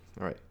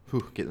All right.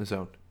 Whew, get in the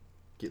zone.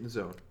 Get in the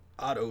zone.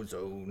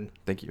 AutoZone.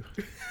 Thank you.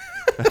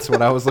 That's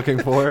what I was looking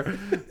for.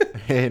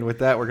 And with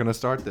that, we're going to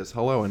start this.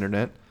 Hello,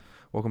 Internet.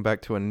 Welcome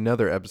back to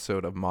another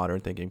episode of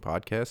Modern Thinking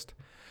Podcast.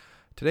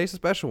 Today's a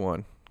special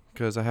one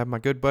because I have my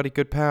good buddy,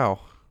 good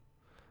pal,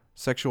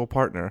 sexual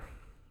partner,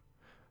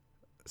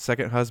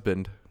 second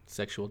husband.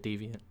 Sexual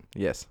deviant.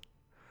 Yes.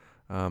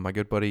 My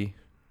good buddy,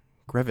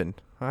 Grevin.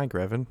 Hi,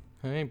 Grevin.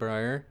 Hey,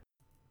 Briar.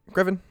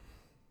 Grevin,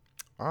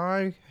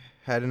 I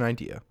had an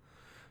idea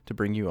to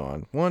bring you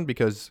on. One,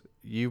 because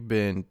you've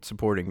been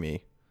supporting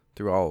me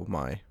through all of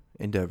my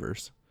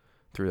endeavors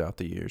throughout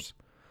the years.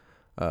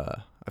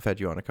 I've had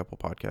you on a couple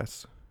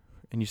podcasts,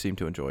 and you seem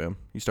to enjoy them.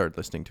 You started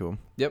listening to them.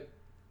 Yep.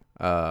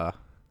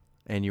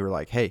 And you were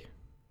like, hey,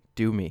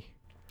 do me.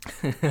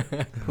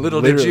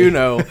 Little did you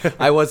know,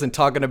 I wasn't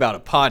talking about a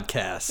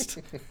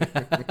podcast.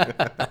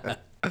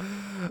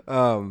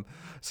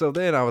 So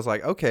then I was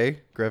like,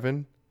 okay,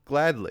 Grevin,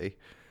 gladly.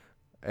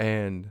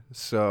 And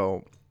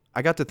so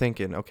I got to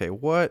thinking, okay,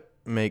 what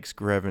makes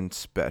Grevin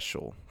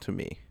special to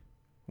me?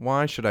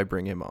 Why should I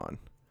bring him on?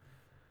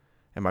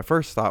 And my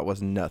first thought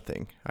was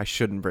nothing. I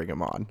shouldn't bring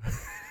him on.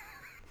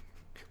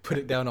 Put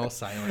it down all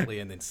silently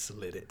and then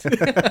slid it.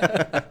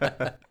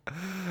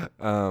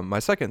 My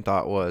second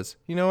thought was,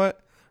 you know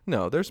what?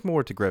 No, there's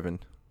more to Grevin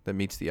that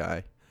meets the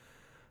eye.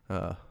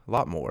 A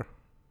lot more.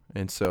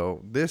 And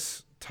so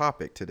this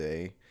topic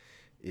today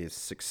is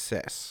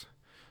success.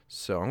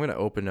 So I'm going to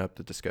open up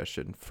the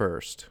discussion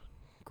first,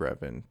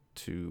 Grevin,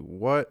 to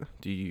what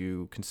do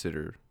you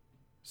consider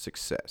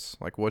success?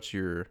 Like, what's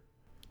your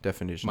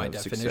definition of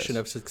success? My definition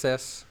of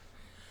success?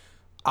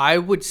 I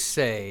would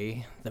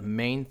say the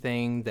main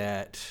thing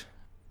that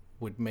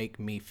would make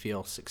me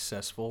feel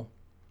successful,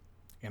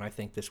 and I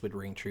think this would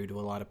ring true to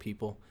a lot of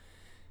people,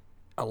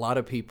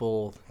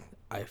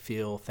 I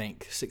feel,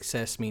 think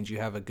success means you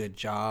have a good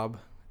job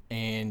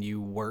and you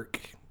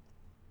work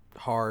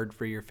hard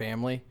for your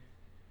family.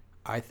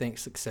 I think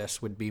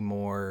success would be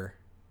more,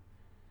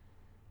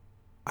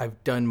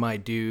 I've done my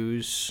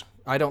dues.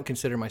 I don't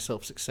consider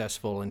myself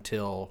successful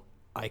until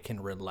I can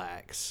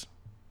relax.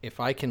 If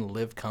I can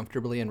live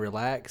comfortably and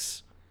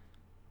relax,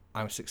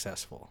 I'm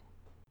successful.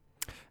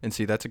 And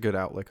see, that's a good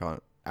outlook.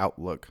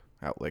 Outlook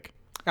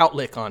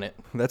on it.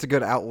 That's a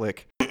good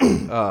outlook.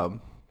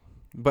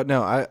 But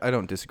no, I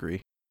don't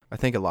disagree. I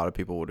think a lot of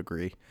people would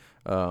agree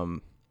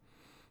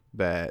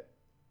that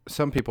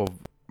some people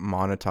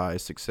monetize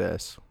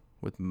success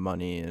with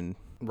money and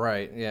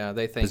right. Yeah,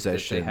 they think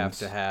that they have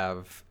to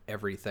have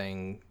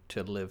everything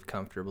to live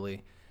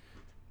comfortably.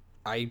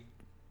 I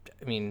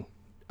mean,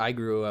 I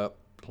grew up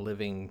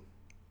living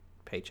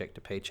paycheck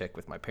to paycheck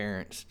with my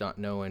parents, not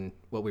knowing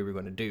what we were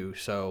going to do.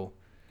 So,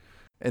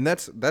 and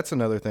that's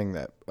another thing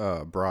that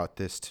brought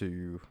this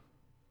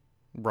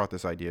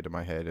idea to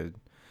my head. And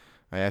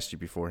I asked you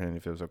beforehand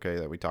if it was okay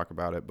that we talk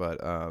about it,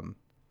 but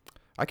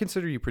I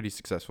consider you pretty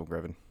successful,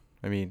 Grevin.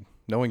 I mean,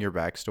 knowing your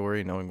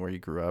backstory, knowing where you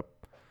grew up,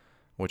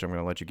 which I'm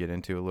going to let you get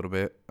into a little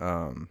bit,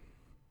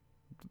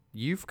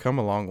 you've come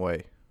a long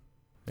way.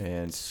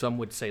 And some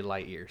would say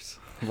light years.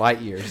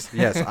 Light years,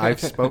 yes. I've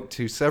spoke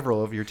to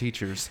several of your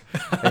teachers,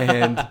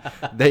 and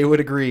they would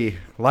agree,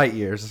 light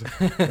years.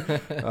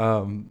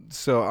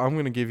 So I'm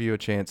going to give you a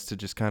chance to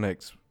just kind of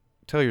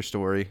tell your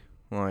story.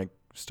 Like,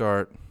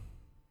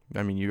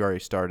 you already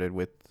started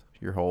with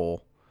your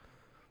whole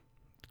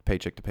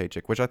paycheck to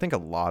paycheck, which I think a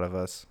lot of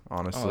us,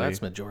 honestly. Oh,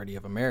 that's majority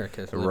of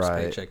America lives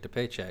paycheck to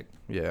paycheck.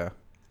 Yeah.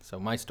 So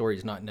my story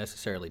is not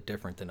necessarily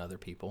different than other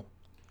people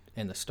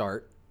in the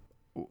start.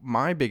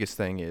 My biggest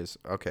thing is,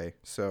 okay,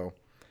 so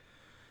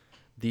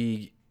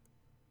I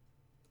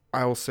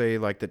will say,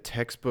 like, the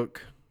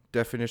textbook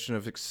definition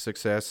of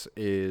success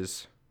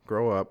is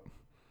grow up,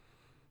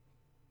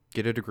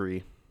 get a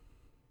degree,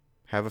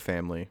 have a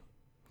family,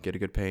 get a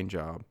good paying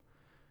job,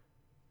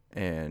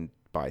 and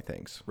buy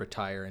things.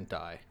 Retire and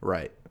die.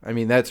 Right. I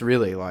mean, that's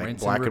really like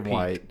rinse black and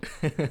white,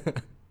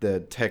 the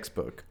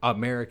textbook.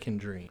 American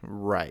dream.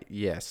 Right.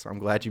 Yes. I'm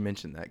glad you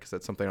mentioned that because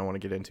that's something I want to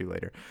get into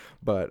later.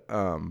 But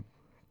correct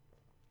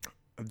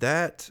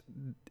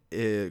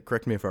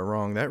me if I'm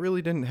wrong, that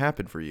really didn't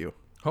happen for you.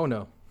 Oh,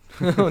 no.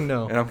 Oh,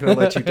 no. And I'm going to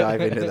let you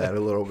dive into that a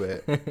little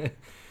bit.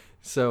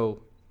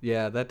 So,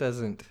 yeah,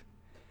 the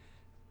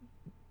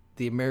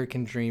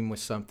American dream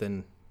was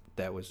something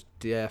that was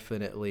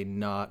definitely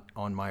not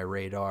on my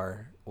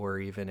radar or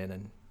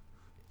even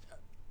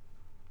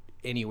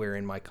anywhere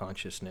in my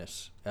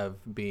consciousness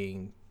of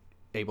being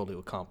able to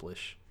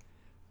accomplish.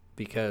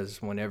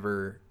 Because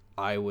whenever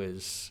I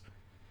was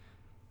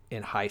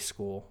in high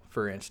school,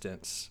 for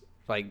instance,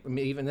 like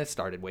even this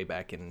started way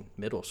back in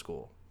middle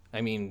school.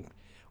 I mean,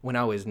 when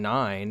I was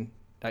 9,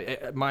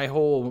 my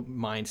whole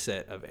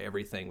mindset of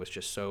everything was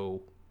just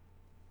so,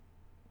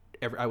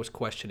 I was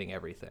questioning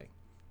everything,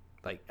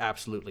 like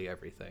absolutely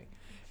everything.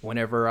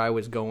 Whenever I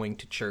was going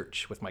to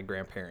church with my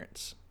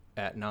grandparents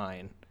at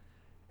 9,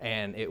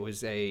 and it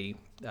was a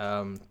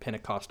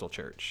Pentecostal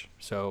church,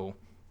 so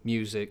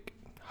music,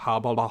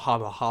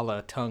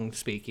 holla, tongue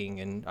speaking,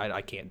 and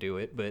I can't do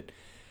it, but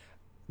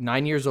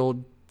 9 years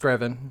old,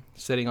 Freven,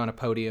 sitting on a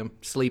podium,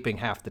 sleeping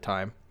half the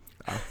time.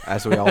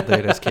 As we all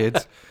did as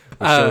kids.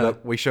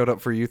 We showed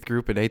up for youth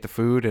group and ate the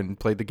food and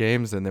played the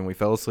games, and then we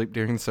fell asleep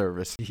during the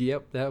service.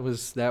 Yep, that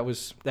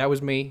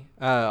was me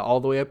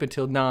all the way up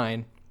until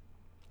 9.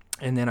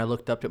 And then I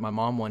looked up at my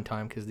mom one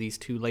time because these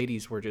two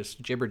ladies were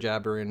just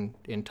jibber-jabbering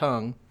in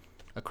tongue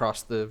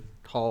across the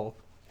hall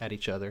at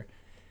each other.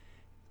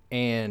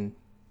 And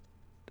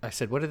I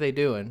said, "What are they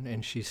doing?"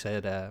 And she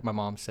said, my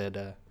mom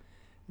said,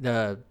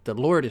 the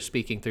Lord is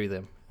speaking through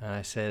them. And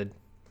I said,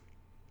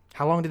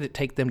 "How long did it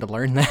take them to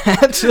learn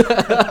that?"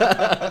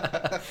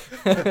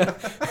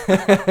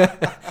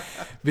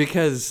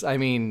 Because, I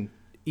mean,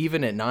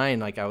 even at 9,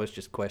 like, I was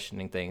just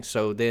questioning things.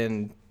 So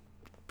then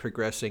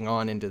progressing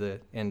on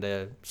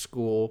into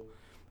school,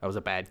 I was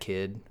a bad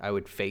kid. I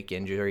would fake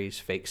injuries,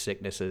 fake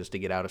sicknesses to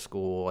get out of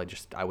school.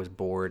 I was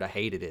bored. I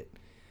hated it.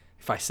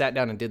 If I sat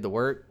down and did the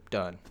work,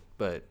 done.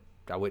 But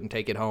I wouldn't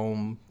take it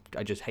home.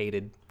 I just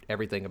hated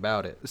everything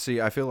about it.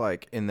 See, I feel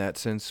like in that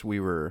sense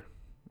we were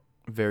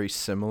very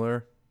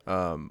similar.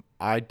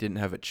 I didn't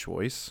have a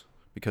choice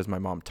because my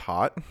mom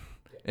taught,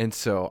 and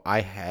so I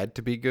had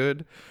to be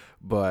good.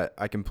 But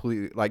I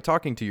completely, like,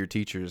 talking to your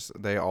teachers,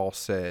 they all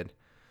said,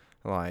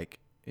 like,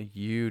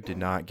 you did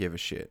not give a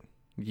shit.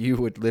 You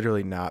would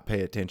literally not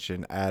pay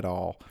attention at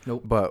all.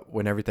 Nope. But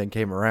when everything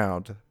came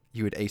around,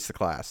 you would ace the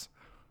class.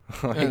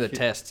 The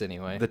tests,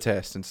 anyway. The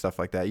tests and stuff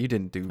like that. You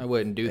didn't do. I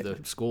wouldn't do the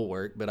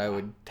schoolwork, but I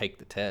would take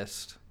the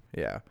test.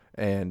 Yeah,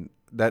 and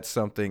that's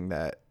something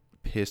that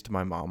pissed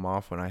my mom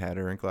off when I had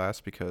her in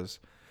class, because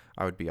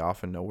I would be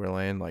off in nowhere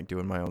land, like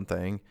doing my own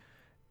thing,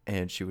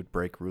 and she would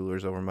break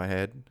rulers over my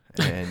head,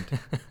 and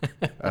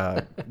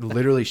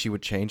literally she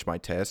would change my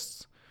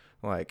tests.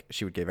 Like,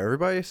 she would give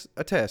everybody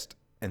a test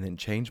and then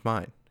change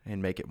mine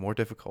and make it more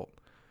difficult.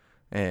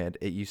 And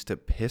it used to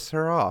piss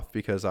her off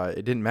because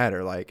it didn't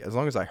matter. Like, as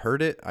long as I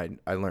heard it,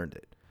 I learned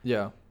it.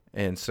 Yeah.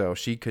 And so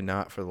she could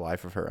not for the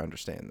life of her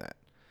understand that.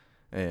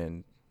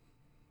 And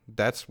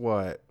that's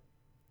what,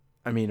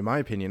 I mean, in my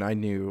opinion, I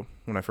knew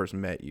when I first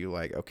met you,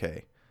 like,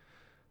 okay,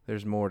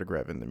 there's more to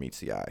Grevin than meets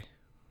the eye.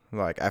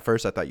 Like, at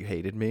first I thought you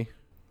hated me.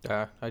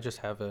 I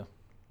just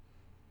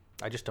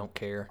don't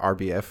care.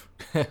 RBF.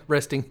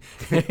 resting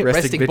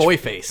bitch. boy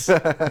face.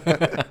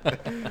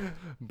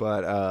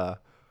 But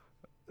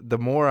the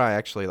more I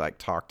actually, like,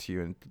 talked to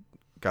you and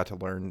got to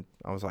learn,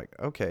 I was like,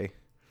 okay,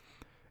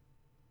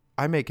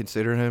 I may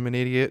consider him an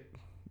idiot.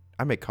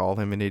 I may call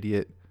him an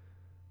idiot.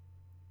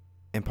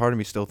 And part of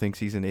me still thinks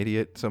he's an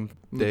idiot some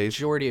days.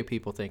 Majority of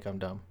people think I'm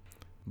dumb.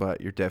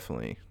 But you're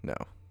definitely, no.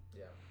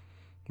 Yeah.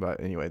 But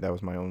anyway, that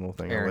was my own little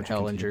thing. Aaron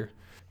Hellinger.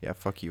 Yeah,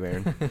 fuck you,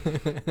 Aaron.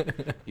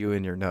 You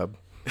and your nub.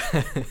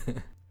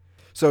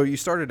 So you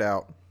started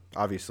out,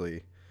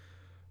 obviously,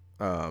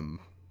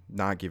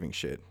 not giving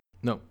shit.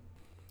 No.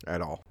 At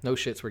all. No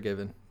shits were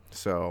given.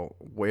 So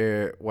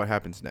what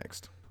happens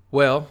next?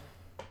 Well,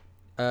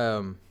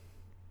 no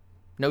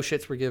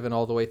shits were given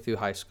all the way through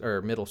high school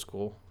or middle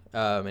school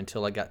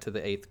until I got to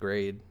the 8th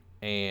grade.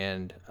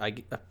 And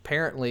I've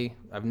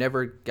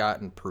never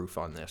gotten proof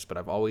on this, but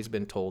I've always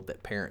been told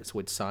that parents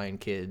would sign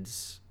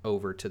kids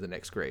over to the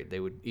next grade. They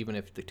would, even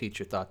if the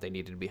teacher thought they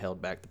needed to be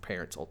held back, the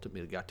parents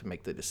ultimately got to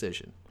make the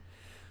decision.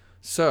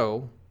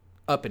 So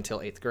up until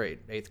 8th grade.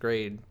 8th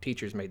grade,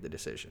 teachers made the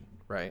decision,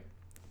 right?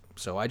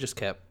 So I just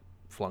kept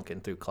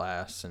flunking through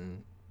class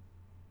and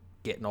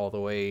getting all the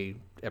way,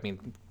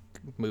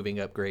 moving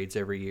up grades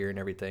every year and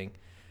everything.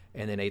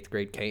 And then 8th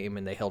grade came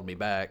and they held me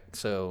back.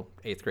 So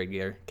 8th grade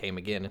year came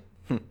again.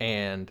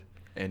 And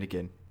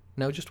again.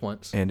 No, just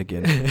once. And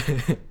again.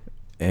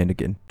 And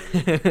again.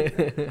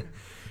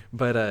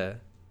 But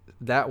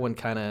that one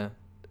kind of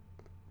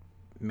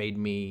made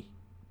me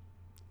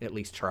at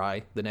least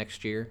try the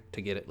next year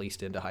to get at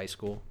least into high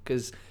school,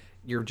 because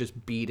you're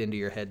just beat into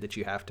your head that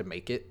you have to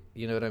make it.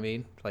 You know what I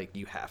mean? Like,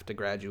 you have to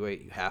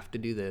graduate. You have to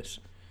do this.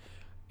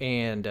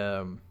 And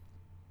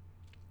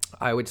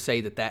I would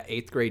say that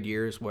 8th grade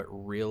year is what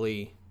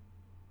really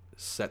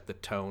set the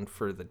tone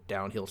for the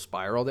downhill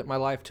spiral that my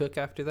life took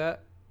after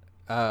that.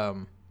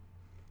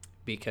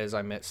 Because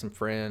I met some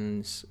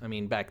friends.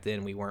 Back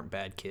then we weren't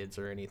bad kids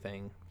or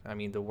anything.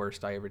 The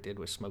worst I ever did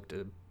was smoked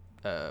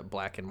a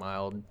Black and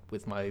Mild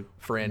with my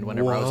friend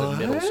whenever I was in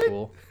middle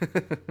school.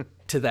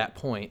 To that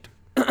point.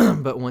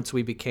 But once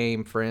we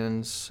became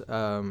friends,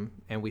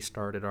 and we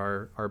started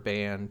our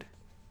band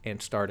and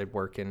started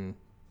working,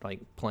 like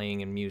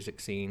playing in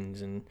music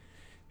scenes and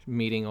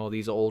meeting all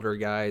these older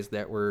guys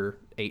that were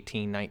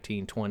 18,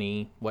 19,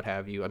 20, what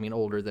have you.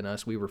 Older than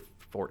us. We were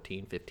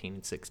 14, 15,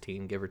 and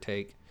 16, give or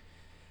take.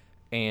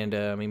 And,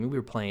 we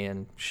were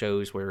playing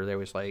shows where there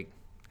was, like,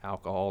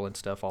 alcohol and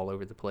stuff all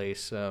over the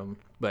place.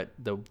 But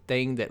the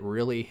thing that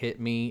really hit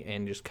me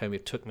and just kind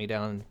of took me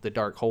down the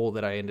dark hole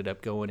that I ended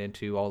up going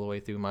into all the way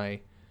through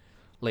my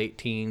late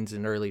teens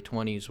and early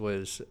 20s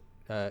was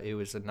it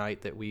was a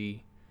night that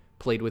we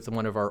played with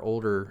one of our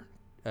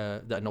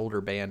an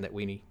older band that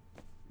we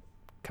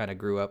kind of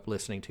grew up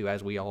listening to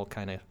as we all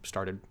kind of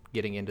started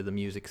getting into the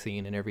music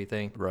scene and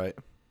everything. Right.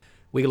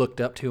 We looked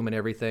up to him and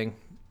everything.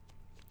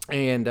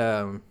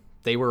 And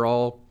they were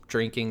all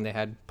drinking. They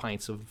had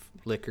pints of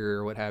liquor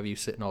or what have you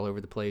sitting all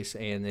over the place.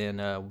 And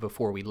then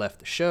before we left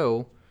the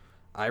show,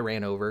 I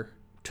ran over,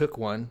 took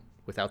one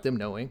without them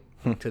knowing.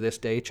 To this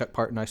day, Chuck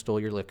Parton, I stole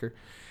your liquor.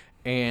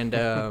 And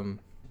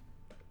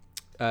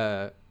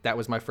that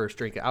was my first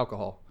drink of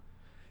alcohol.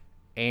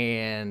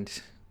 And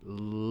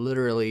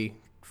literally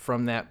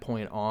from that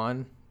point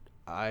on,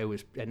 I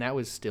was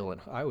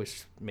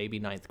maybe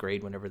ninth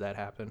grade whenever that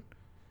happened.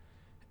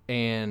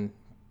 And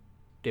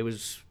it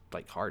was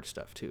like hard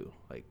stuff too,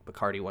 like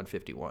Bacardi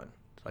 151.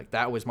 Like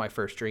that was my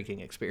first drinking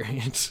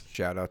experience.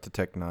 Shout out to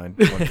Tech 9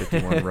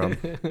 151 rum.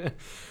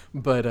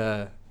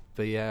 But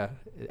yeah,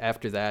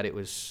 after that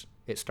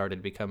it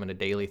started becoming a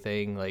daily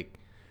thing. Like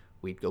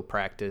we'd go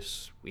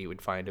practice, we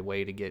would find a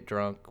way to get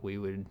drunk, we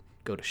would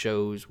go to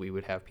shows, we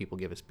would have people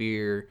give us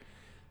beer.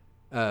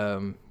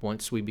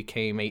 Once we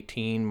became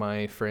 18,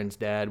 my friend's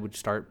dad would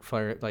start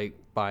like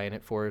buying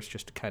it for us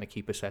just to kind of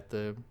keep us at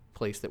the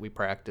place that we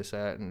practice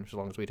at, and as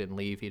long as we didn't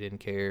leave, he didn't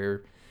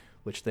care.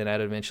 Which then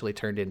that eventually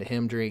turned into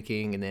him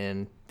drinking, and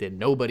then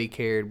nobody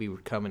cared. We were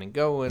coming and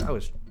going. I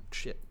was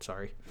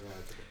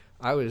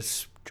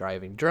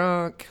driving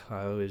drunk.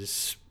 I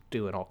was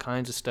doing all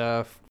kinds of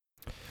stuff.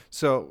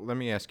 So let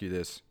me ask you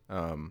this: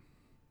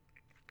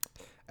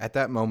 at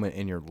that moment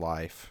in your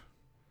life,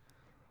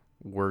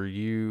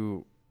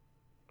 did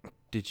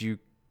you?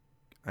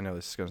 I know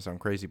this is gonna sound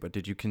crazy, but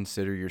did you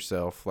consider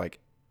yourself like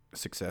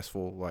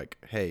successful? Like,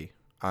 hey,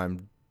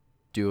 I'm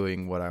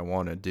doing what I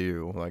want to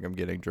do. Like, I'm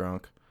getting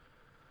drunk.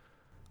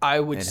 I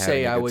would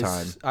say I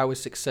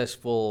was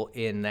successful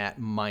in that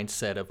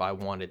mindset of I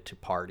wanted to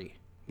party.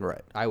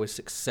 Right. I was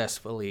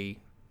successfully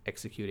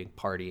executing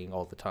partying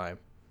all the time.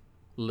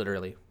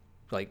 Literally.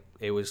 Like,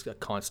 it was a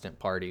constant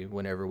party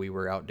whenever we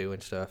were out doing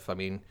stuff. I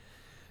mean,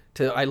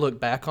 I look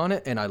back on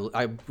it, and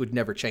I would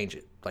never change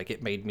it. Like,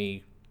 it made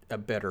me a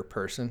better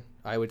person,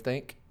 I would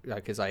think,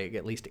 because I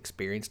at least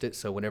experienced it.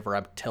 So whenever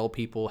I tell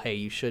people, hey,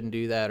 you shouldn't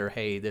do that, or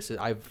hey,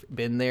 I've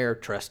been there,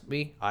 trust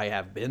me, I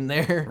have been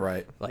there.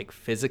 Right. Like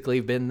physically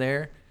been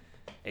there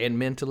and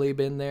mentally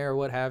been there, or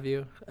what have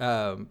you.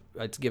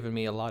 It's given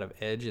me a lot of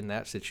edge in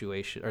that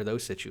situation, or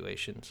those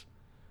situations.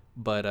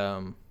 But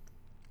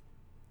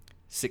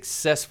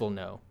successful,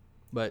 no.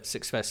 But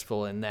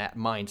successful in that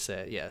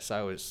mindset, yes.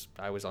 I was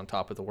on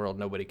top of the world.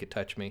 Nobody could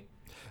touch me.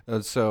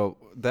 So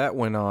that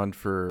went on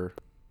for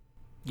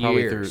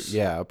years.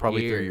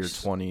 Probably through your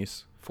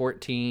 20s.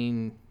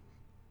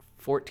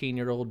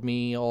 14-year-old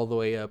me all the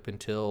way up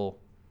until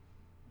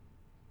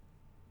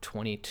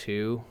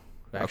 22.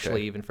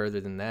 Actually, even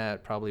further than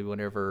that. Probably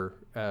whenever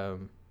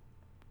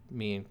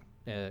me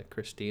and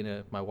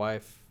Christina, my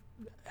wife,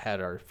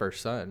 had our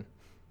first son.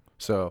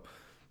 So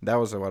that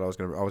was what I was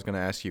gonna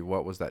ask you.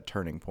 What was that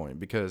turning point?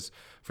 Because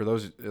for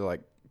those,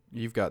 like,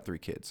 you've got 3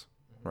 kids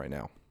right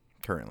now,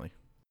 currently.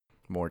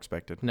 More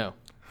expected. No,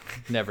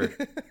 never.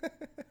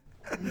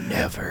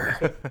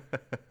 Never.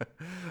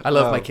 I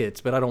love my kids,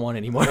 but I don't want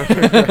any more.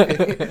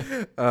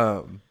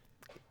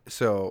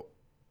 So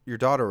your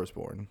daughter was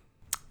born.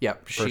 Yeah,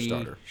 first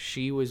daughter.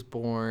 She was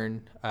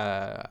born.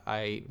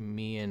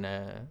 Me and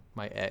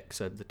my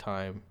ex at the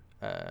time,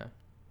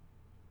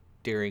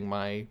 during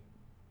my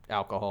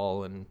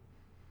alcohol and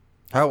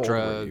how old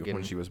were you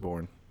when she was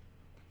born?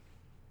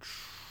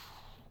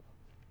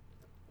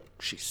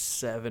 She's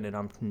 7 and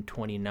I'm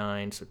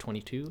 29, so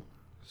 22.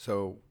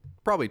 So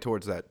probably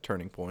towards that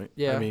turning point.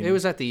 Yeah, I mean, it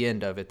was at the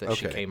end of it that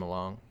she came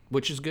along,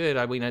 which is good.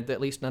 I mean,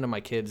 at least none of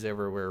my kids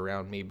ever were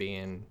around me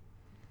being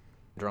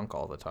drunk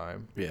all the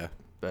time. Yeah.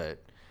 But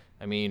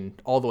I mean,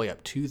 all the way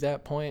up to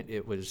that point,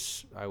 it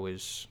was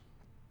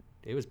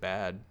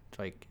bad.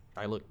 Like,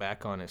 I look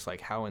back on it, it's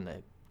like, how in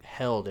the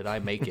hell did I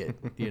make it?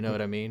 You know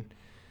what I mean?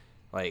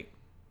 Like,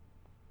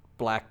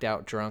 blacked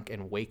out drunk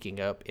and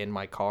waking up in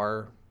my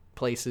car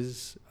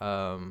places.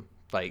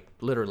 Like,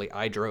 literally,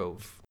 I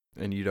drove.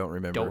 And you don't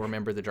remember? Don't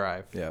remember the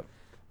drive. Yeah.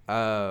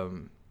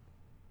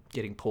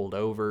 Getting pulled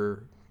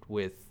over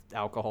with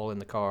alcohol in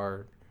the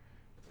car.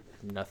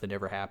 Nothing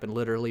ever happened.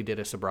 Literally did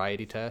a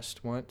sobriety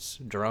test once,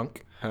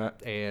 drunk,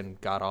 and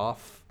got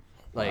off.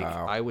 Like,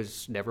 wow. I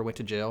never went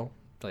to jail.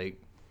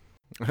 Like,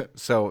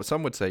 so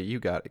some would say you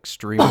got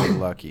extremely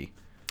lucky.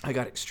 I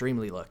got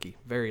extremely lucky.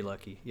 Very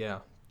lucky. Yeah.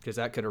 Because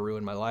that could have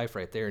ruined my life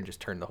right there and just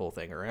turned the whole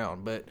thing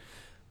around. But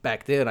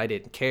back then, I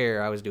didn't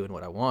care. I was doing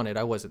what I wanted.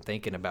 I wasn't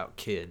thinking about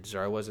kids,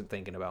 or I wasn't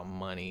thinking about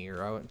money,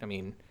 or I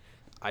mean,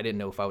 I didn't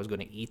know if I was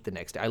going to eat the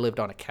next day. I lived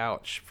on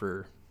couches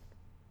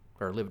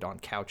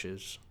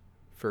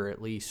for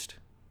at least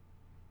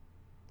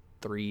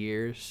 3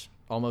 years,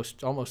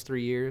 almost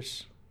 3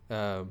 years.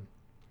 I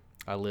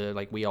lived,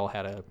 like, we all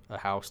had a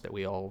house that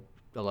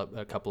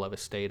a couple of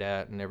us stayed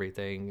at and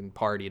everything and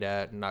partied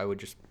at, and I would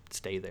just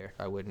stay there.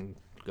 I wouldn't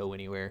go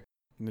anywhere.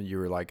 You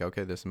were like,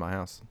 okay, this is my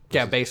house.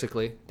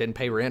 Basically. Didn't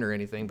pay rent or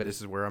anything, but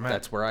this is where I'm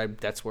at.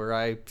 That's where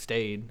I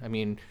stayed. I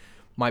mean,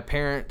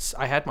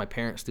 I had my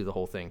parents through the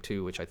whole thing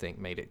too, which I think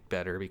made it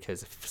better,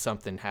 because if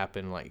something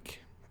happened,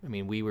 like, I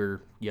mean, we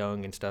were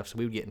young and stuff, so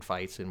we would get in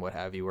fights and what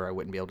have you, where I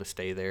wouldn't be able to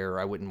stay there, or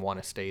I wouldn't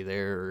want to stay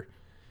there, or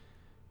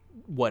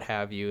what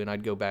have you, and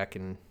I'd go back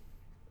and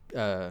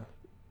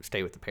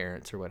stay with the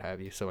parents or what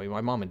have you. So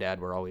my mom and dad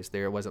were always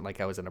there. It wasn't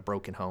like I was in a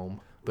broken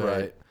home. But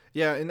Right.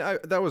 Yeah, and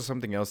that was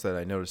something else that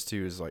I noticed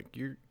too, is like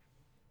you're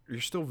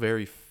still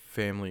very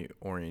family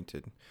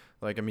oriented.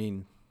 Like, I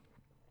mean,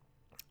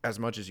 as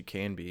much as you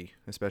can be,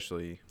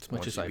 especially as much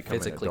once as you I become an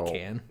physically adult.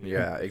 can.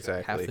 Yeah,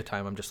 exactly. Half the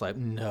time I'm just like,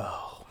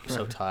 no, I'm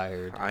so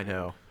tired. I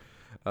know.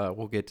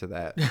 We'll get to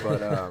that.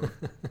 But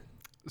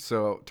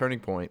so turning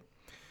point,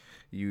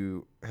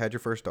 you had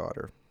your first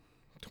daughter,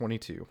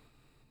 22,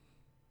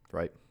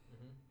 right?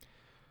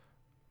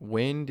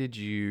 When did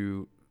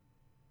you?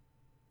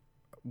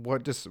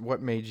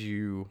 What made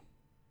you?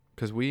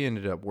 Because we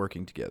ended up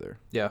working together.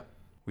 Yeah.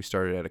 We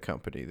started at a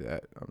company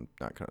that I'm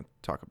not going to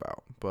talk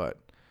about. But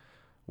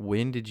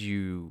when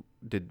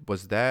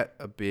was that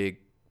a big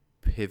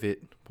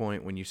pivot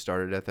point when you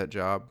started at that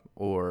job,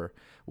 or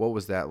what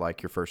was that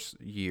like your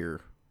first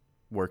year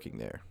working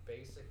there?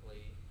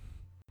 Basically,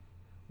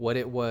 what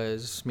it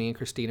was, me and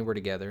Christina were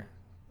together,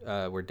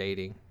 we're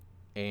dating,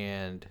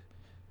 and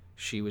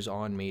she was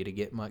on me to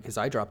get because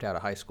I dropped out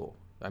of high school.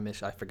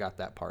 I forgot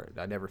that part.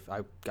 I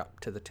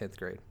got to the 10th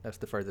grade. That's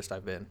the furthest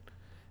I've been.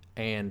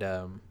 And,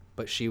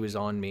 but she was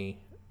on me,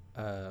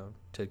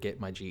 to get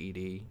my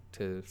GED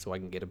so I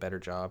can get a better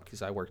job,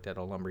 because I worked at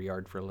a lumber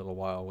yard for a little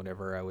while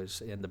whenever I was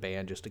in the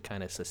band, just to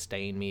kind of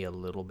sustain me a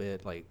little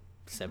bit, like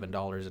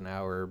 $7 an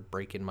hour,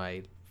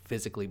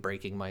 physically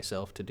breaking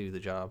myself to do the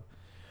job.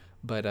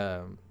 But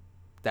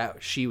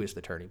she was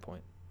the turning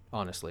point.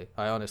 Honestly,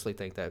 I honestly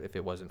think that if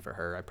it wasn't for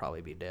her, I'd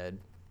probably be dead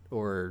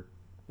or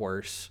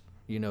worse.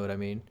 You know what I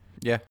mean?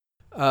 Yeah.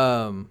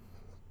 But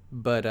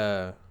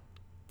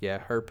yeah,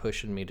 her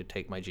pushing me to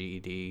take my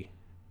GED,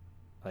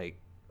 like,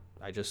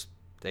 because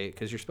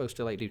you're supposed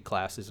to like do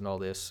classes and all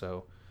this,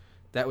 so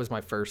that was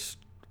my first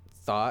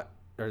thought,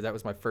 or that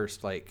was my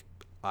first like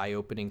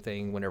eye-opening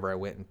thing whenever I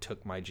went and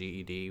took my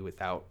GED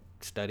without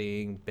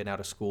studying, been out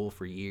of school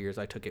for years.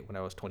 I took it when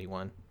I was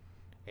 21,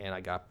 and I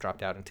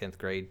dropped out in 10th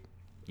grade.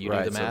 You do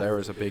the math. So there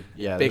was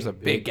a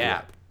big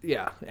gap.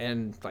 Yeah,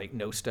 and like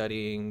no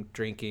studying,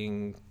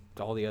 drinking,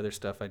 all the other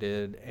stuff I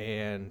did,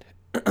 and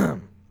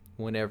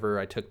whenever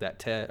I took that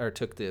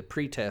took the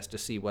pre-test to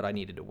see what I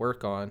needed to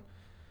work on,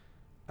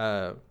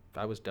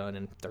 I was done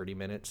in 30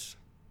 minutes,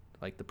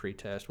 like the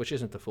pre-test, which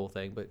isn't the full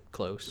thing, but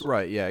close.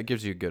 Right, yeah, it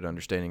gives you a good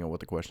understanding of what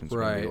the questions are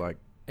going to be like.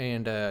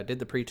 And did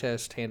the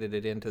pre-test, handed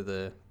it into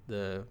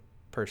the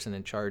person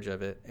in charge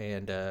of it,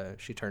 and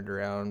she turned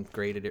around,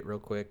 graded it real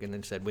quick, and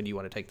then said, "When do you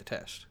want to take the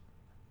test?"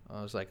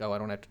 I was like, "Oh, I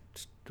don't have to.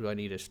 Do I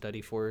need to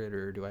study for it,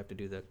 or do I have to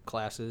do the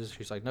classes?"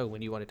 She's like, "No,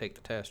 when you want to take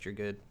the test, you're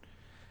good."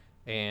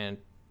 And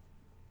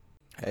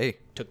hey,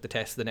 took the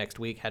test the next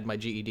week, had my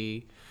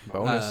GED.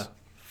 Bonus.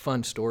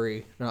 Fun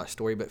story, not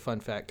story, but fun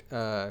fact.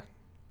 The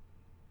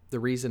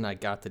reason I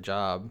got the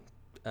job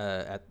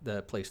at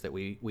the place that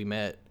we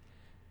met,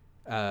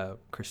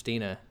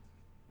 Christina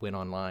went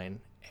online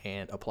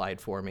and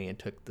applied for me and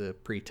took the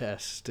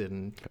pre-test,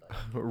 and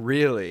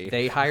really?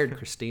 They hired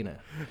Christina.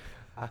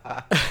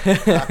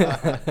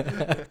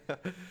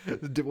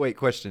 Wait,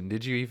 question.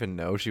 Did you even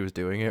know she was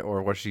doing it,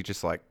 or was she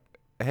just like,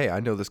 hey,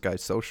 I know this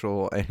guy's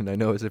social and I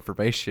know his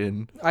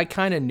information? I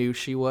kind of knew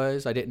she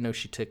was. I didn't know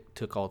she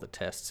took all the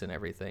tests and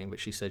everything, but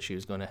she said she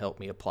was going to help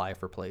me apply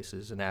for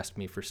places and ask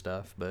me for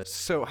stuff. But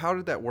so how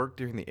did that work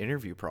during the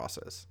interview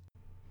process?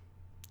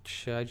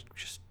 I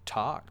just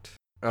talked.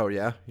 Oh,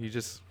 yeah? You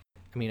just...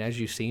 I mean, as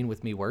you've seen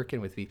with me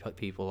working with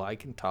people, I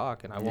can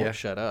talk, and I won't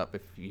shut up.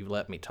 If you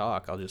let me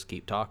talk, I'll just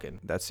keep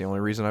talking. That's the only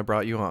reason I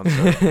brought you on,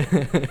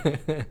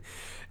 sir.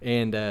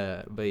 And,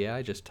 but yeah,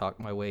 I just talked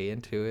my way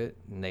into it,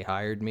 and they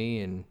hired me.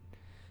 And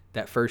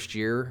that first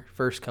year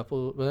was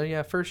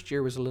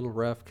a little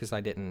rough, because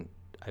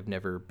I've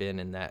never been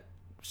in that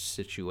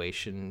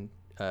situation,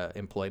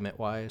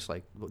 employment-wise,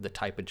 like the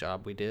type of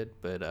job we did.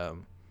 But,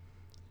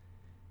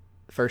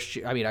 first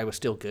year, I mean, I was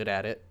still good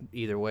at it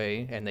either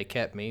way, and they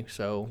kept me,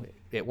 so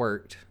it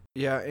worked.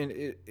 Yeah, and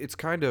it's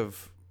kind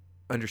of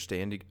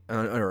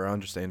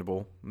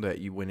understandable that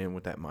you went in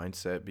with that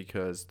mindset,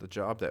 because the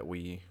job that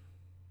we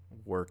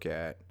work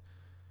at,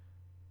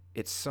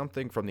 it's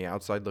something from the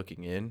outside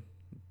looking in,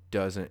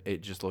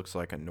 it just looks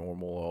like a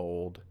normal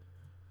old,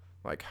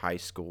 like, high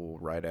school,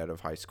 right out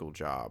of high school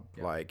job.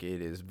 Yeah. Like, it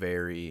is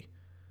very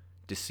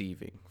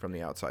deceiving from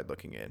the outside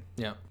looking in.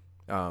 Yeah.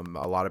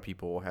 A lot of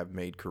people have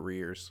made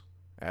careers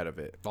out of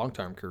it.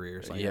 Long-term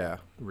careers. Like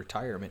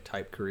retirement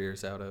type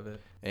careers out of it.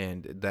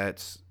 And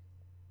that's,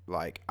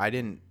 like, I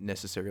didn't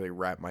necessarily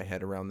wrap my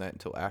head around that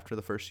until after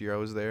the first year I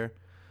was there.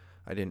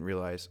 I didn't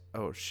realize,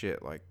 oh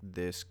shit, like,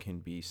 this can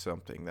be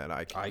something that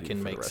I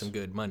can make some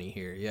good money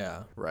here.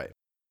 Yeah. Right.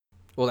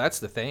 Well, that's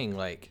the thing.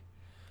 Like,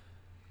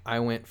 I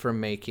went from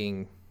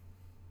making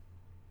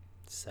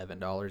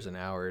 $7 an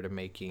hour to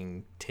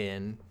making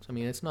 $10. I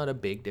mean, it's not a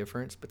big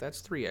difference, but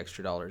that's $3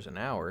 extra an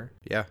hour.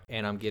 Yeah.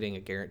 And I'm getting a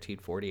guaranteed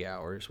 40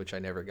 hours, which I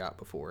never got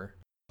before.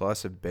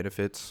 Plus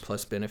benefits.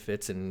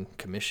 And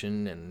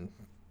commission and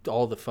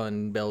all the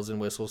fun bells and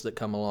whistles that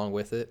come along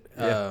with it.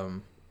 Yeah.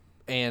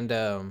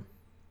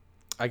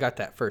 I got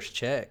that first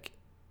check,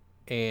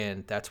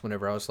 And that's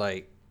whenever I was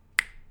like,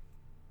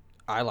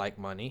 I like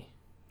money.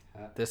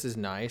 This is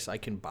nice. I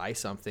can buy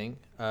something.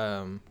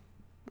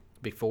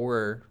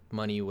 Before,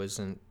 money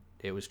wasn't,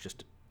 it was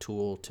just a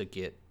tool to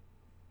get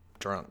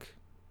drunk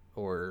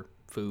or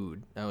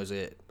food. That was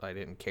it. I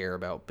didn't care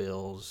about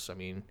bills. I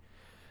mean,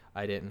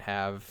 I didn't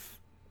have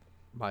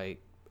an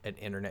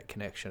internet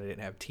connection. I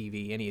didn't have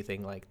TV,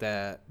 anything like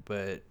that.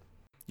 But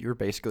You were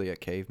basically a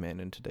caveman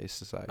in today's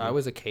society. I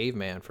was a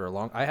caveman for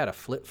I had a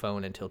flip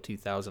phone until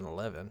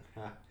 2011.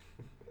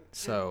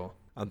 So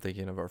I'm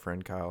thinking of our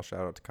friend Kyle.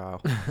 Shout out to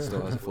Kyle.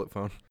 Still has a flip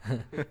phone.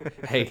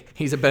 hey,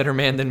 he's a better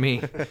man than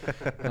me.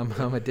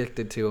 I'm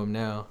addicted to him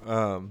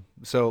now.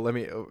 So let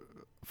me,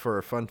 for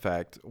a fun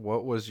fact,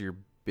 what was your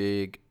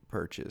big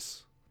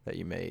purchase that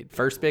you made?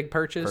 First big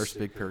purchase. First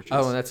big purchase.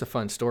 Oh, and that's a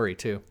fun story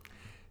too.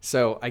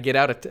 So I get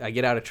out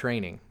of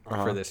training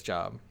for this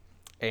job,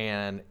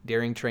 and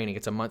during training,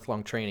 it's a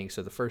month-long training.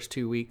 So the first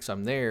 2 weeks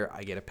I'm there,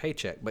 I get a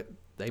paycheck, but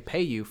they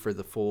pay you for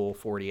the full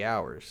 40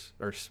 hours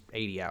or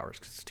 80 hours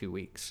because it's 2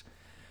 weeks.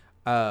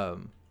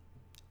 And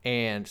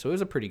so it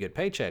was a pretty good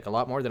paycheck, a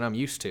lot more than I'm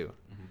used to,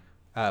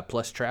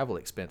 plus travel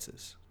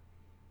expenses.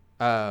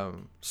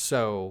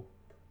 So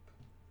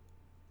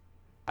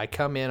I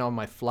come in on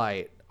my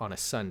flight on a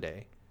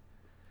Sunday,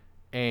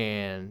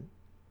 and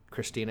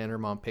Christina and her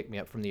mom pick me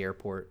up from the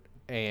airport,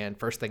 and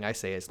first thing I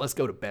say is, let's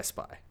go to Best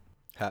Buy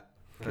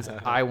because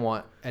I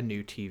want a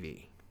new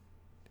TV.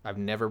 I've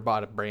never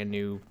bought a brand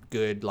new,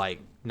 good,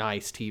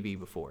 nice TV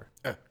before.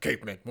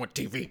 Caveman want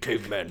TV.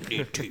 Caveman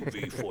need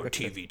TV for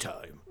TV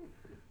time.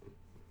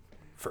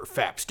 For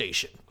FAP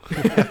station.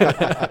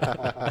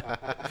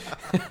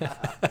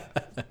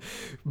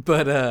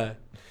 But,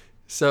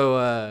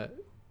 so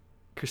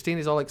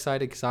Christina's all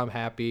excited because I'm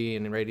happy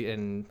and ready.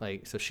 And,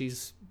 so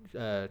she's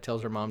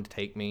tells her mom to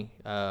take me.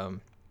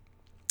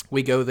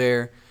 We go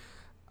there.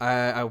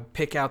 I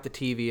pick out the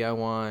TV I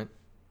want.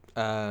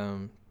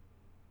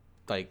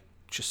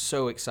 Just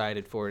so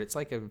excited for it. It's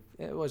it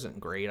wasn't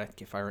great.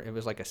 It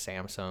was like a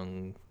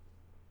Samsung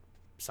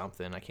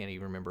something. I can't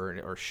even remember,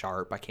 or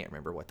Sharp. I can't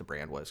remember what the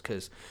brand was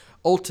because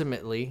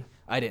ultimately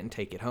I didn't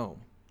take it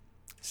home.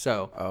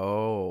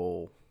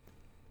 So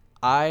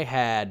I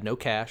had no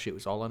cash. It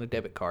was all on a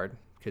debit card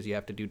because you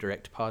have to do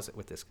direct deposit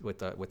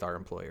with our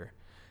employer.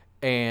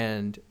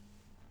 And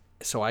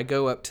so I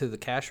go up to the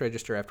cash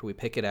register after we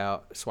pick it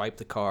out, swipe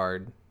the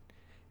card,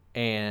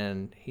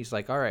 and he's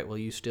like, "All right, well,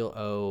 you still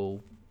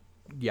owe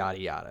yada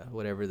yada,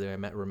 whatever the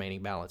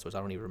remaining balance was."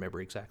 I don't even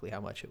remember exactly how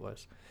much it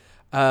was.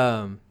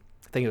 I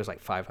think it was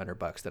like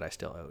 $500 that I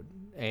still owed.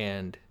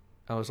 And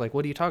I was like,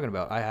 "What are you talking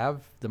about? I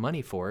have the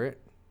money for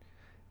it."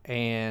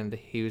 And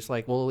he was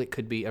like, "Well, it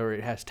could be, or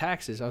it has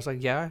taxes." I was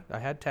like, "Yeah, I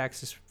had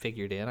taxes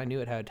figured in. I knew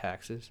it had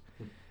taxes.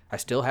 I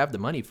still have the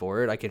money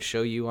for it. I can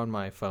show you on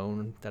my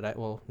phone that I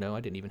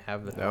didn't even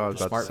have a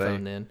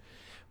smartphone then."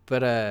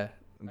 But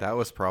that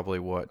was probably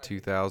what,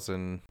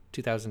 2000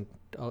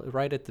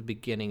 right at the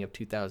beginning of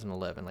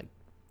 2011, like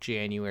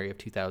January of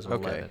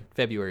 2011, Okay.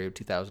 February of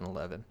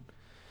 2011.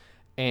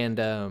 And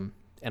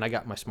I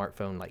got my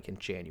smartphone in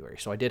January.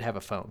 So I did have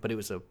a phone, but it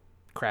was a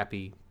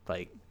crappy,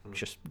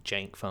 just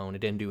jank phone. It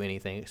didn't do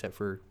anything except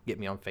for get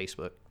me on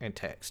Facebook and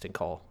text and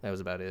call. That was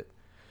about it.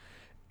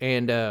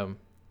 And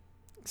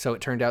so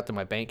it turned out that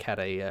my bank had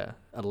a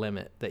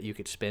limit that you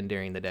could spend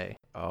during the day.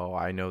 Oh,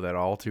 I know that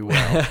all too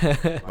well,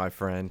 my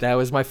friend. That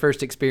was my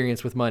first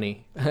experience with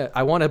money.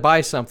 I want to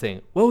buy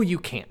something. Well, you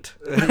can't.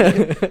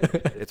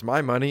 It's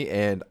my money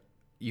and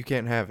you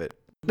can't have it.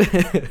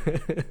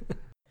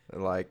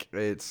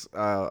 It's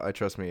I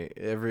trust me,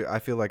 I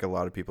feel like a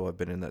lot of people have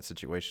been in that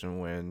situation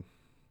when,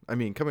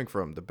 coming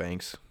from the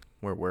banks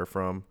where we're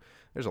from,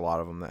 there's a lot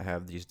of them that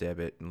have these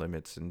debit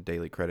limits and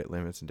daily credit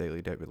limits and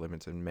daily debit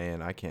limits. And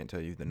man, I can't tell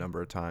you the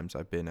number of times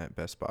I've been at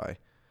Best Buy.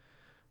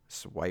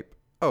 Swipe.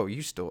 Oh,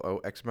 you still owe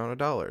X amount of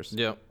dollars.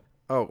 Yep.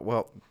 Oh,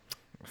 well,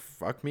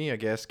 fuck me, I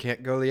guess.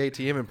 Can't go to the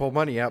ATM and pull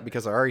money out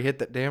because I already hit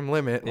that damn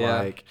limit.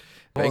 Yeah.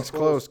 Bank's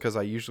closed because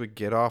I usually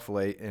get off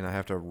late and I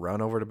have to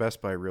run over to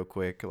Best Buy real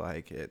quick.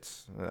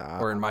 It's...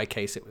 or in my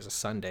case, it was a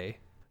Sunday.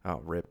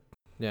 Oh, rip.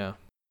 Yeah.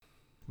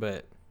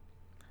 But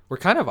we're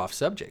kind of off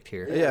subject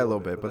here. Yeah, a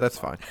little bit, but that's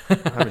fine.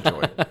 I'm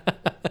enjoying it.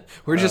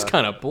 We're just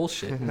kind of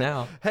bullshitting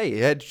now. Hey,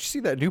 did you see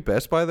that new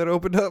Best Buy that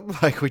opened up?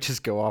 We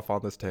just go off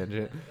on this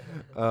tangent.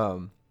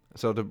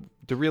 So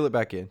to reel it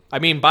back in.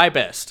 Buy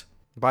Best.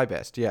 Buy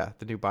Best, yeah,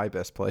 the new Buy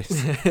Best place.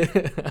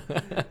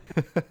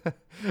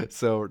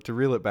 So to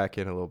reel it back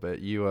in a little bit,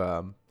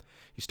 you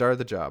started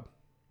the job,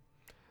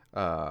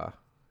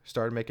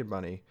 started making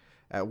money.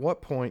 At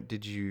what point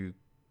did you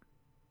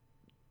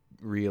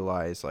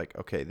realize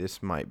okay,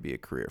 this might be a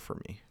career for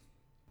me?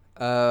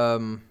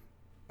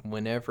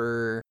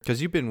 Whenever,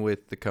 because you've been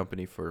with the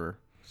company for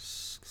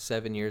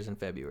 7 years in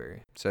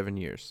February. 7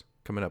 years,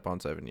 coming up on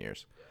 7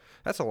 years.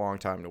 That's a long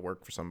time to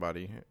work for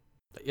somebody.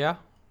 Yeah.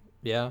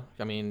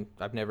 I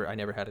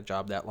never had a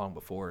job that long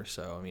before,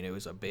 so it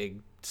was a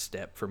big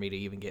step for me to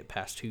even get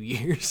past 2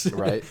 years.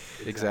 Right.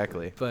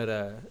 Exactly.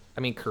 But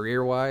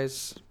career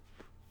wise,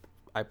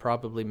 I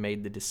probably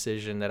made the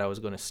decision that I was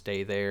going to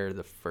stay there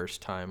the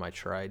first time I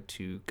tried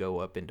to go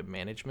up into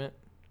management,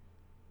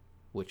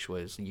 which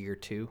was year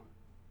 2,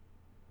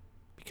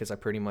 because I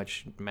pretty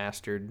much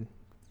mastered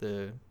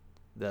the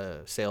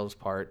sales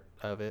part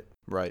of it.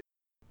 Right.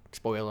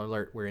 Spoiler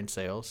alert, we're in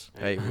sales.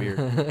 Hey,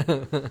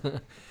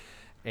 weird.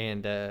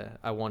 And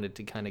I wanted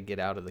to kind of get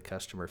out of the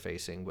customer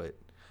facing, but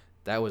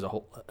that was a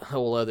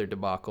whole other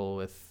debacle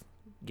with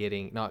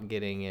not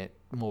getting it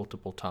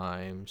multiple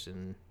times.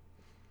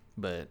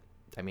 But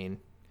I mean,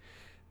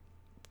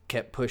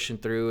 kept pushing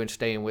through and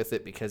staying with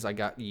it because I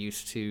got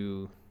used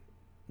to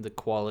the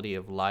quality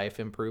of life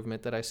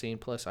improvement that I seen.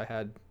 Plus I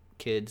had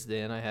kids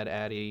then. I had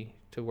Addie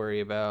to worry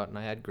about, and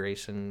I had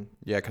Grayson.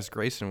 Yeah, because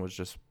Grayson was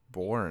just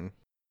born.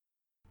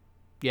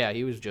 Yeah,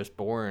 he was just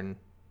born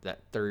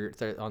that third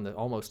on the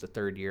almost the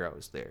third year I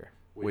was there.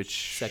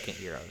 Which Second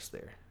year I was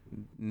there.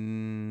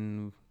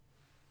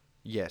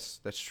 Yes,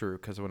 that's true.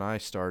 Because when I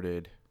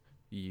started,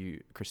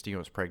 Christina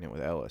was pregnant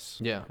with Ellis.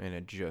 Yeah. And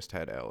had just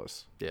had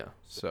Ellis. Yeah.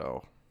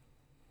 So,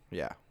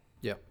 yeah.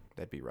 Yeah.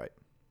 That'd be right.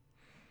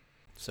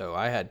 So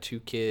I had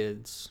 2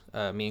 kids.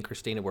 Me and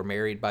Christina were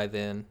married by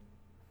then,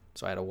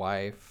 so I had a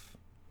wife.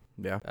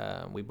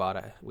 Yeah. We bought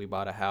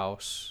a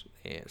house,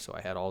 and so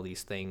I had all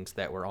these things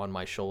that were on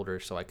my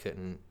shoulders. So I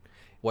couldn't.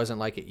 It wasn't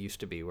like it used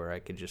to be where I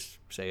could just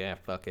say, "Yeah,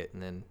 fuck it,"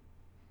 and then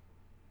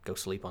go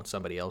sleep on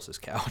somebody else's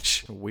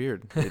couch.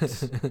 Weird.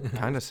 It's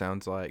kind of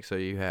sounds like, so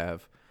you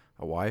have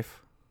a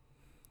wife,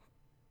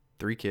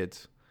 3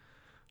 kids,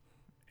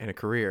 and a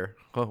career.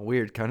 Oh,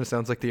 weird. Kind of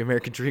sounds like the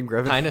American dream,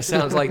 Grevin. Kind of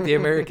sounds like the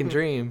American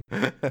dream.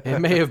 It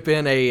may have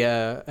been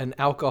an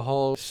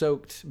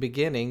alcohol-soaked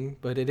beginning,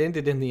 but it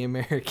ended in the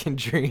American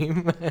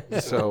dream.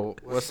 So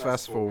let's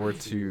fast forward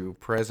to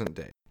present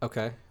day.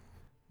 Okay.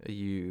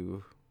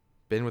 You've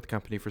been with the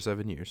company for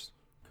 7 years.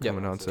 Yep.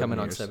 Coming on 7 Coming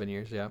years. on 7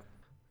 years, yeah.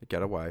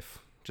 Got a wife.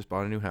 Just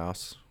bought a new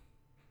house.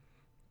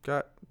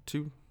 Got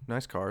 2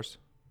 nice cars.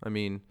 I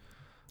mean,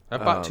 I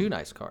bought 2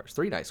 nice cars,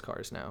 3 nice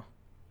cars now.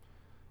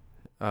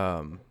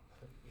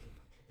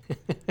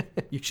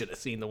 You should have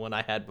seen the one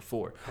I had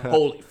before.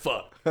 Holy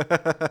fuck.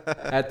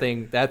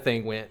 That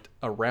thing went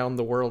around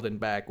the world and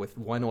back with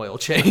 1 oil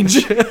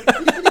change.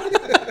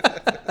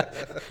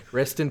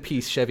 Rest in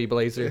peace, Chevy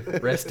Blazer.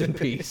 Rest in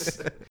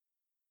peace.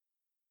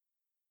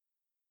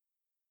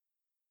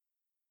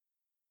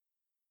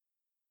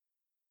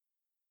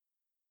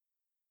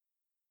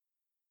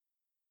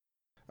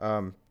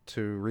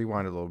 To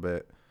rewind a little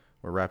bit,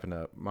 we're wrapping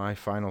up. My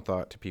final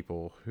thought to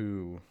people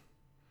who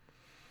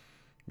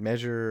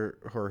measure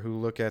or who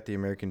look at the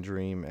American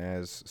dream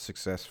as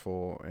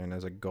successful and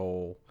as a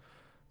goal,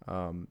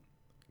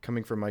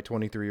 coming from my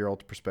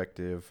 23-year-old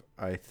perspective,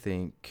 I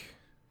think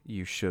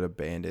you should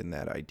abandon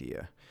that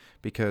idea,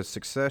 because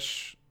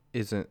success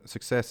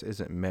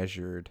isn't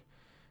measured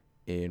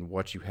in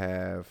what you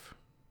have.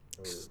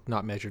 It's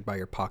not measured by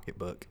your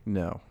pocketbook.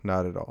 No,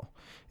 not at all.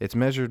 It's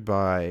measured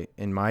by,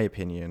 in my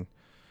opinion,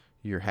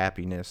 your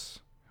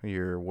happiness,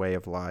 your way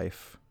of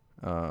life,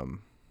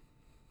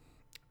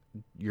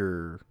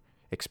 your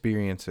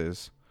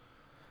experiences,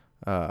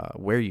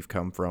 where you've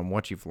come from,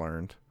 what you've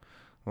learned.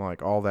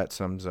 Like, all that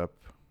sums up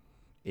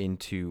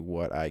into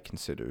what I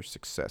consider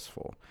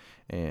successful.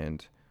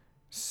 And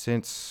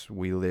since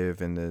we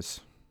live in this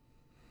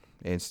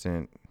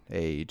instant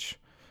age,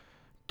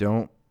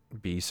 don't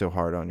be so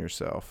hard on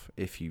yourself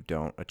if you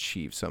don't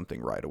achieve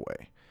something right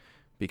away.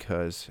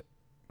 Because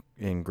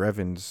in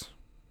Grevin's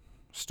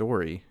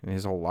story, in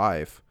his whole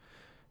life,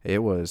 it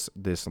was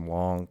this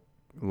long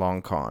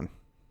con.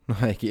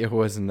 Like, it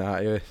was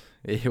not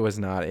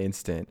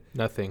instant.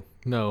 Nothing.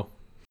 No.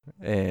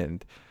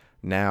 And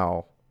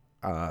now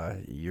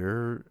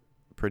you're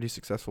a pretty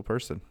successful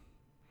person.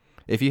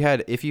 If you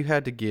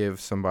had to give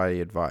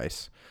somebody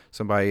advice,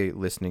 somebody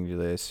listening to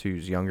this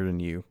who's younger than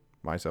you,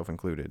 myself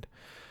included,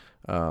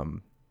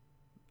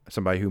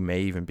 somebody who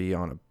may even be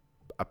on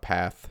a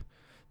path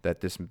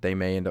that they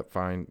may end up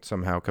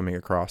somehow coming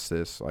across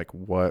this, like,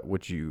 what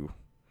would you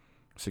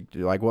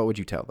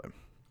tell them?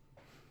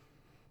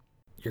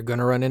 You're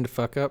gonna run into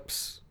fuck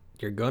ups.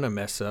 You're gonna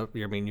mess up.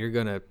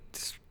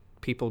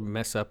 People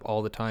mess up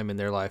all the time in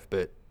their life,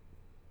 but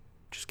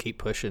just keep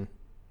pushing.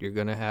 You're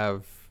gonna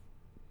have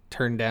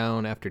turn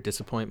down after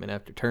disappointment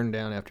after turn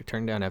down after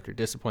turn down after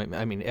disappointment.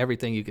 I mean,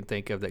 everything you can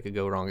think of that could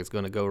go wrong is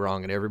gonna go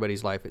wrong in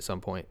everybody's life at some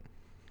point.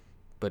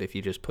 But if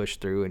you just push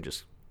through and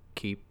just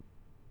keep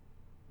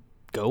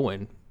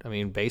going, I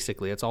mean,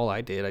 basically that's all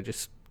I did. I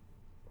just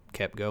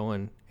kept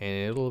going,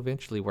 and it'll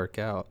eventually work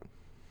out.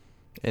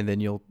 And then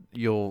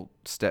you'll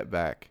step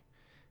back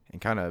and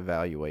kind of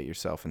evaluate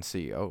yourself and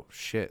see, oh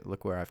shit,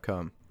 look where I've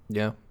come.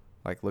 Yeah.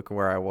 Like, look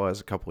where I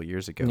was a couple of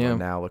years ago, Yeah. and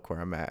now look where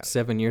I'm at.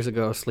 7 years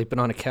ago, sleeping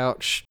on a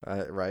couch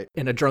Right.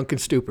 in a drunken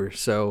stupor.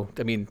 So,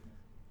 I mean,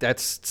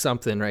 that's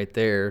something right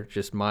there.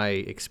 Just my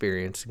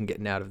experience and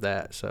getting out of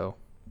that. So,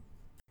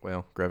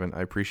 Well, Grevin,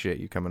 I appreciate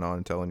you coming on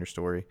and telling your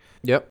story.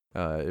 yep.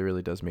 It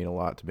really does mean a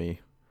lot to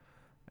me.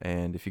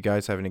 And if you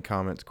guys have any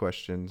comments,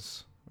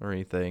 questions, or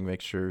anything,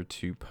 make sure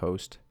to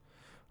post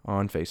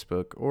on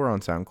Facebook or on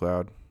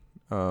SoundCloud.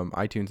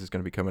 iTunes is going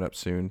to be coming up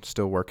soon.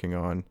 Still working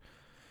on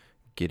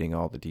getting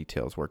all the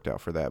details worked out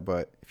for that.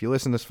 But if you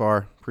listen this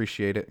far,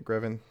 appreciate it.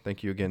 Grevin,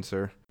 thank you again,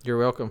 sir. You're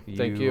welcome.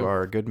 Thank you. You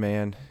are a good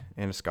man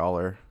and a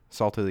scholar,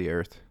 salt of the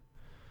earth.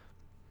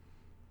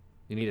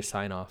 You need a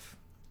sign off.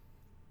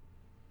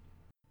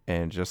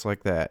 And just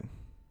like that.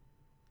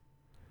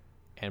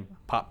 And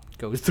pop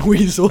goes the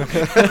weasel.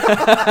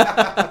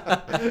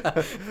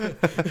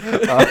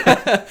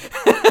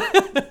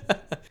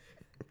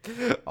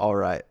 All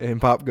right.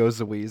 And pop goes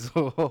the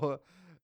weasel.